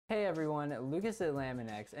Hey everyone, Lucas at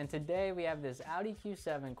Lamin-x, and today we have this Audi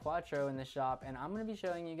Q7 Quattro in the shop, and I'm going to be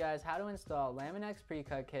showing you guys how to install Lamin-x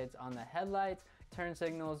precut kits on the headlights, turn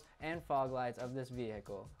signals, and fog lights of this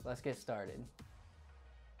vehicle. Let's get started.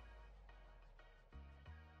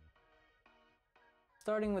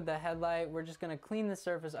 Starting with the headlight, we're just going to clean the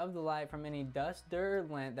surface of the light from any dust, dirt, or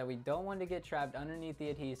lint that we don't want to get trapped underneath the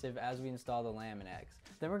adhesive as we install the Lamin-x.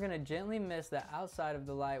 Then we're going to gently mist the outside of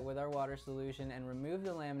the light with our water solution and remove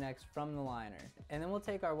the Lamin-x from the liner. And then we'll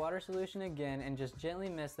take our water solution again and just gently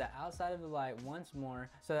mist the outside of the light once more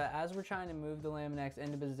so that as we're trying to move the Lamin-x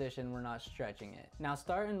into position, we're not stretching it. Now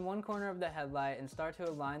start in one corner of the headlight and start to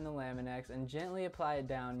align the Lamin-x and gently apply it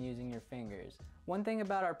down using your fingers. One thing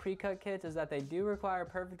about our pre-cut kits is that they do require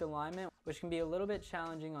perfect alignment, which can be a little bit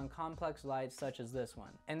challenging on complex lights such as this one.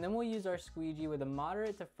 And then we'll use our squeegee with a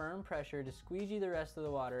moderate to firm pressure to squeegee the rest of the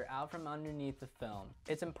water out from underneath the film.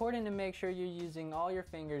 It's important to make sure you're using all your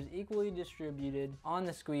fingers equally distributed on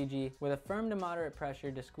the squeegee with a firm to moderate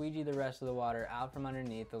pressure to squeegee the rest of the water out from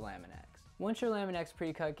underneath the Lamin-x. Once your Lamin-x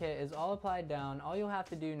pre-cut kit is all applied down, all you'll have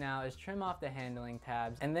to do now is trim off the handling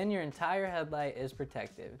tabs, and then your entire headlight is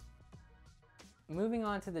protected. Moving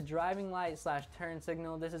on to the driving light / turn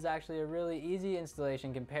signal, this is actually a really easy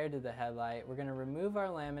installation compared to the headlight. We're going to remove our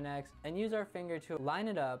Lamin-x and use our finger to line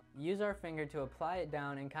it up, use our finger to apply it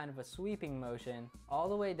down in kind of a sweeping motion all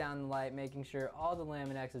the way down the light, making sure all the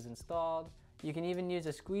Lamin-x is installed. You can even use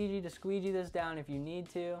a squeegee to squeegee this down if you need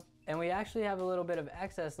to. And we actually have a little bit of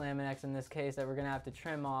excess Lamin-x in this case that we're going to have to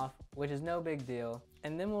trim off, which is no big deal.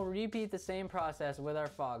 And then we'll repeat the same process with our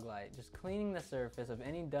fog light, just cleaning the surface of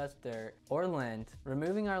any dust, dirt, or lint,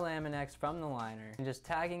 removing our Lamin-x from the liner, and just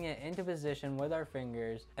tagging it into position with our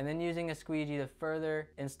fingers, and then using a squeegee to further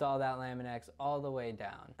install that Lamin-x all the way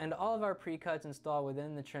down. And all of our pre-cuts install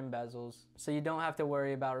within the trim bezels, so you don't have to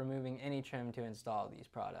worry about removing any trim to install these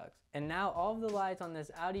products. And now all of the lights on this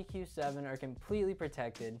Audi Q7 are completely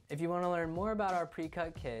protected. If you want to learn more about our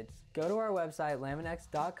pre-cut kits, go to our website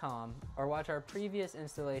laminx.com or watch our previous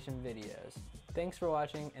installation videos. Thanks for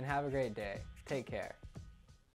watching and have a great day. Take care.